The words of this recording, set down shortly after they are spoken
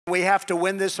We have to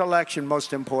win this election,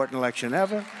 most important election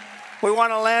ever. We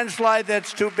want a landslide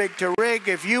that's too big to rig.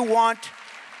 If you want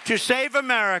to save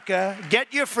America,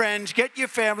 get your friends, get your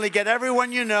family, get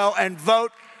everyone you know, and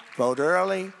vote. Vote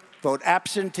early, vote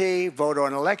absentee, vote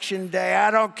on election day. I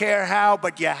don't care how,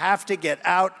 but you have to get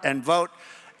out and vote.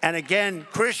 And again,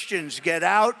 Christians, get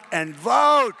out and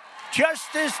vote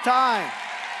just this time.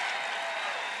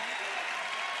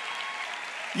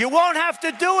 You won't have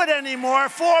to do it anymore.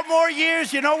 4 more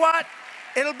years, you know what?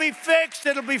 It'll be fixed.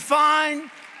 It'll be fine.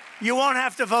 You won't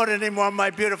have to vote anymore,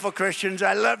 my beautiful Christians.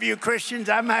 I love you, Christians.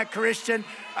 I'm a Christian.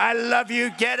 I love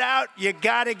you. Get out. You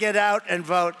got to get out and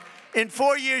vote. In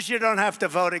 4 years, you don't have to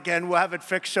vote again. We'll have it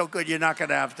fixed so good you're not going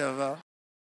to have to vote.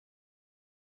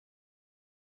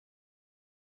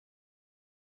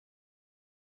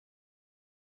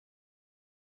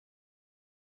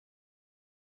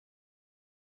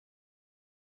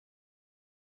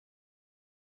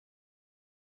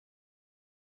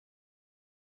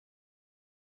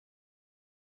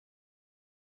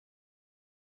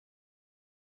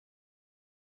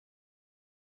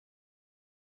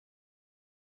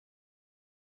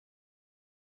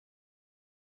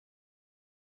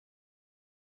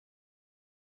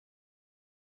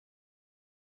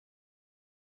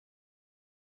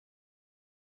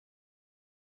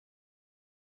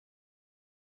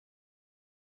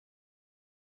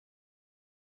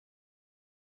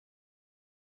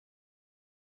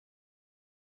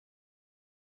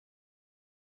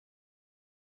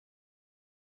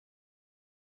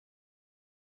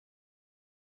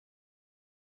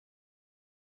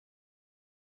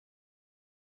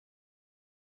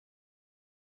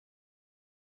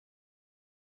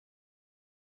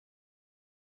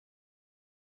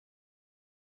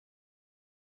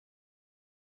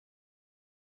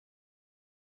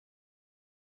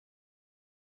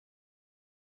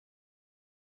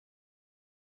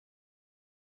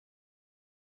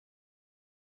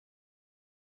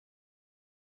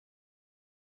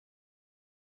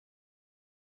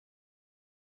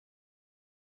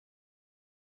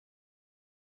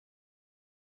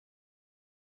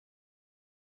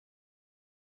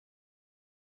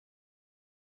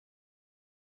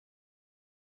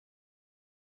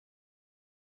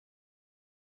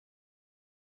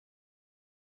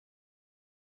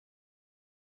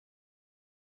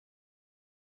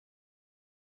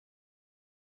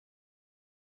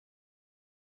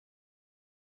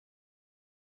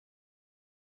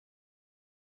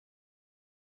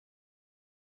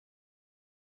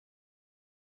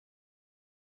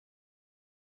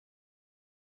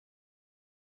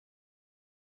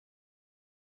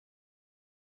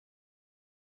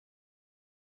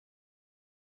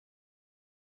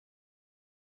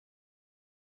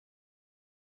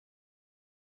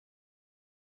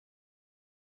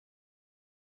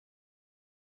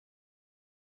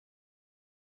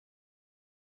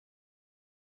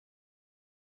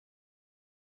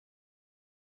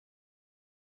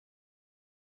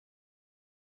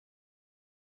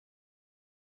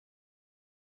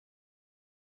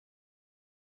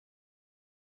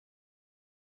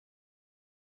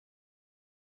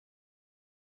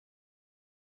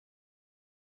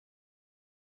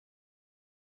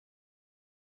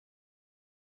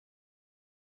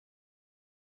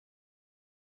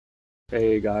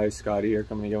 Hey guys, Scotty here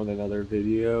coming again with another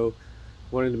video.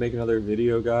 Wanted to make another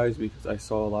video, guys, because I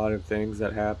saw a lot of things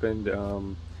that happened.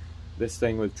 This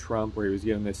thing with Trump where he was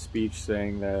giving this speech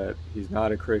saying that he's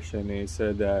not a Christian, and he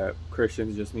said that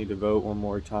Christians just need to vote one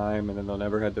more time and then they'll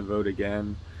never have to vote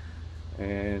again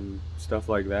and stuff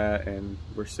like that. And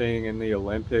we're seeing in the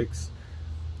Olympics,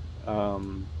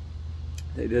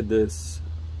 they did this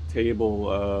table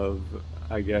of,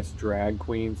 I guess, drag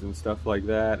queens and stuff like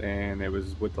that, and it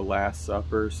was with the Last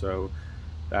Supper, so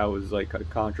that was like a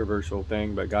controversial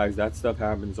thing. But guys, that stuff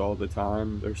happens all the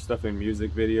time. There's stuff in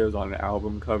music videos, on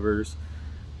album covers.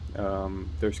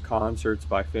 There's concerts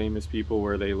by famous people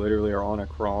where they literally are on a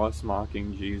cross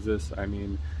mocking Jesus. I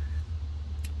mean,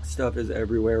 stuff is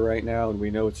everywhere right now, and we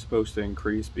know it's supposed to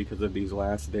increase because of these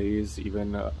last days.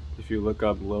 Even if you look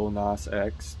up Lil Nas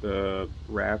X, the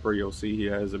rapper, you'll see he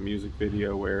has a music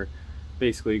video where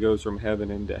basically goes from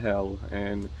heaven into hell,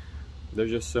 and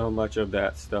there's just so much of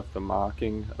that stuff. The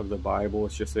mocking of the Bible,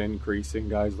 it's just increasing,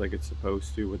 guys, like it's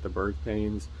supposed to with the birth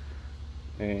pains.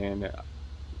 And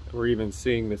we're even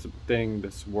seeing this thing,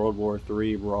 this World War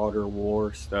III broader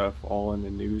war stuff all in the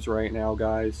news right now,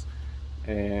 guys.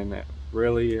 And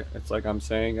really, it's like I'm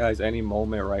saying, guys, any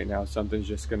moment right now something's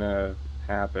just gonna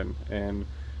happen. And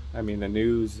I mean, the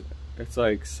news, it's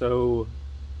like so,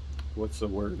 what's the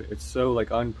word, it's so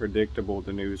like unpredictable,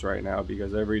 the news right now,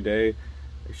 because every day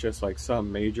it's just like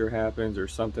something major happens or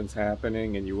something's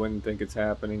happening and you wouldn't think it's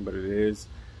happening, but it is.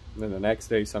 And then the next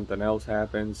day something else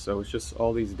happens. So it's just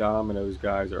all these dominoes,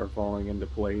 guys, are falling into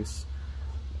place.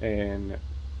 And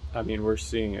I mean, we're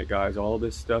seeing it, guys. All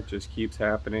this stuff just keeps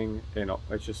happening, and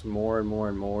it's just more and more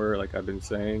and more, like I've been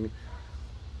saying.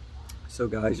 So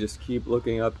guys, just keep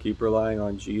looking up, keep relying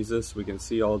on Jesus. We can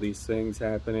see all these things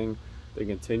happening. They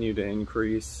continue to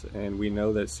increase, and we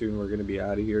know that soon we're going to be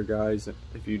out of here, guys.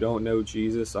 If you don't know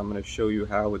Jesus, I'm going to show you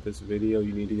how with this video.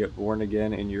 You need to get born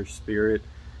again in your spirit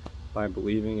by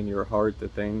believing in your heart the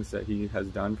things that he has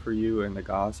done for you in the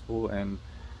gospel. And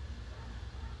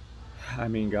I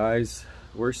mean, guys,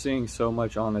 we're seeing so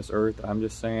much on this earth. I'm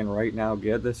just saying right now,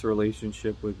 get this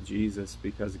relationship with Jesus,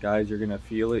 because guys, you're gonna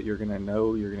feel it, you're gonna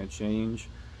know, you're gonna change,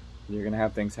 you're gonna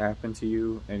have things happen to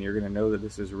you, and you're gonna know that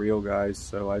this is real, guys.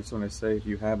 So I just want to say, if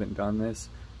you haven't done this,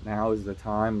 now is the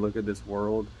time. Look at this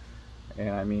world,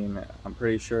 and I mean, I'm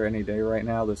pretty sure any day right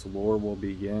now this war will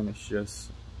begin. It's just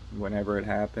whenever it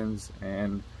happens,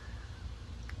 and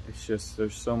it's just,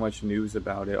 there's so much news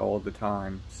about it all the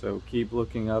time. So keep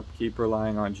looking up, keep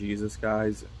relying on Jesus,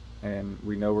 guys, and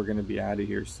we know we're going to be out of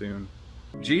here soon.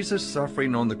 Jesus'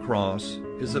 suffering on the cross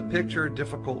is a picture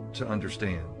difficult to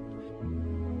understand.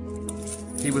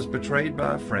 He was betrayed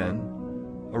by a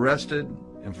friend, arrested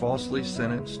and falsely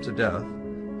sentenced to death.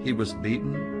 He was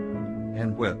beaten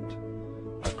and whipped.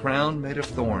 A crown made of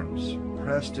thorns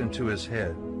pressed into his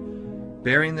head.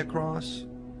 Bearing the cross,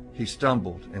 he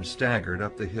stumbled and staggered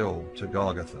up the hill to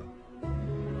Golgotha,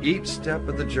 each step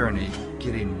of the journey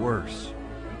getting worse,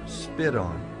 spit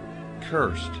on,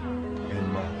 cursed,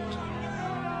 and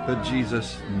mocked. But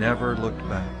Jesus never looked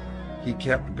back. He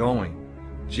kept going.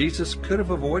 Jesus could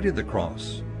have avoided the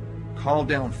cross, called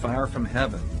down fire from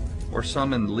heaven, or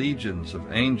summoned legions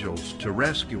of angels to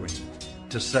rescue him,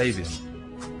 to save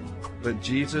him. But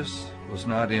Jesus was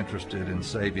not interested in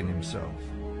saving himself.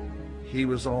 He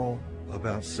was all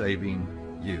about saving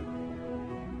you.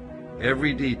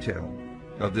 Every detail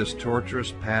of this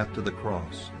torturous path to the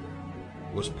cross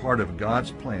was part of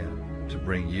God's plan to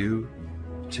bring you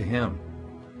to him.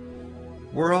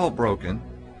 We're all broken.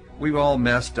 We've all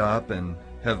messed up and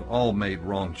have all made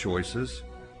wrong choices.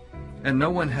 And no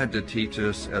one had to teach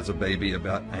us as a baby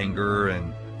about anger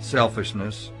and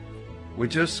selfishness. We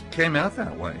just came out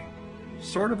that way.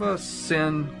 Sort of a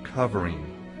sin covering.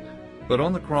 But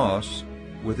on the cross,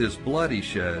 with his blood he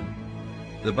shed,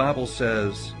 the Bible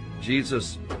says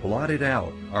Jesus blotted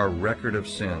out our record of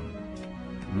sin,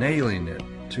 nailing it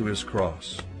to his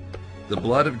cross. The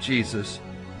blood of Jesus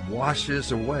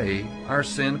washes away our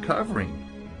sin covering.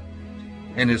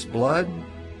 And his blood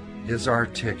is our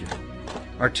ticket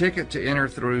to enter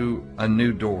through a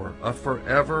new door, a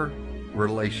forever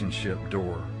relationship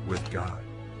door with God.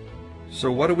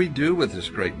 So what do we do with this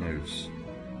great news?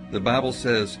 The Bible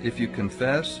says, if you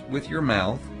confess with your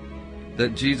mouth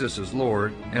that Jesus is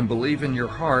Lord and believe in your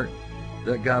heart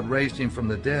that God raised him from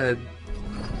the dead,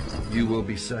 you will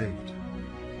be saved.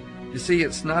 You see,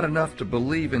 it's not enough to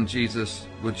believe in Jesus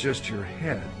with just your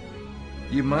head.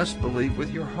 You must believe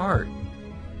with your heart.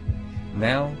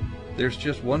 Now, there's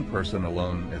just one person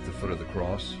alone at the foot of the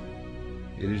cross.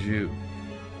 It is you.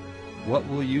 What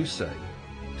will you say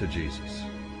to Jesus?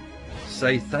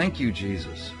 Say, thank you,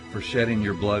 Jesus, for shedding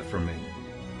your blood for me.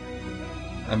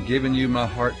 I'm giving you my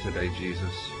heart today,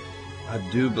 Jesus. I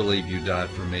do believe you died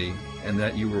for me and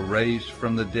that you were raised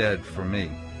from the dead for me.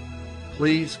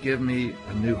 Please give me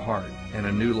a new heart and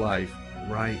a new life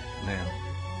right now.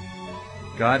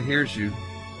 God hears you,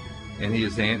 and he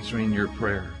is answering your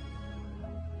prayer.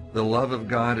 The love of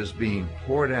God is being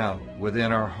poured out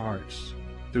within our hearts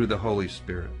through the Holy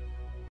Spirit.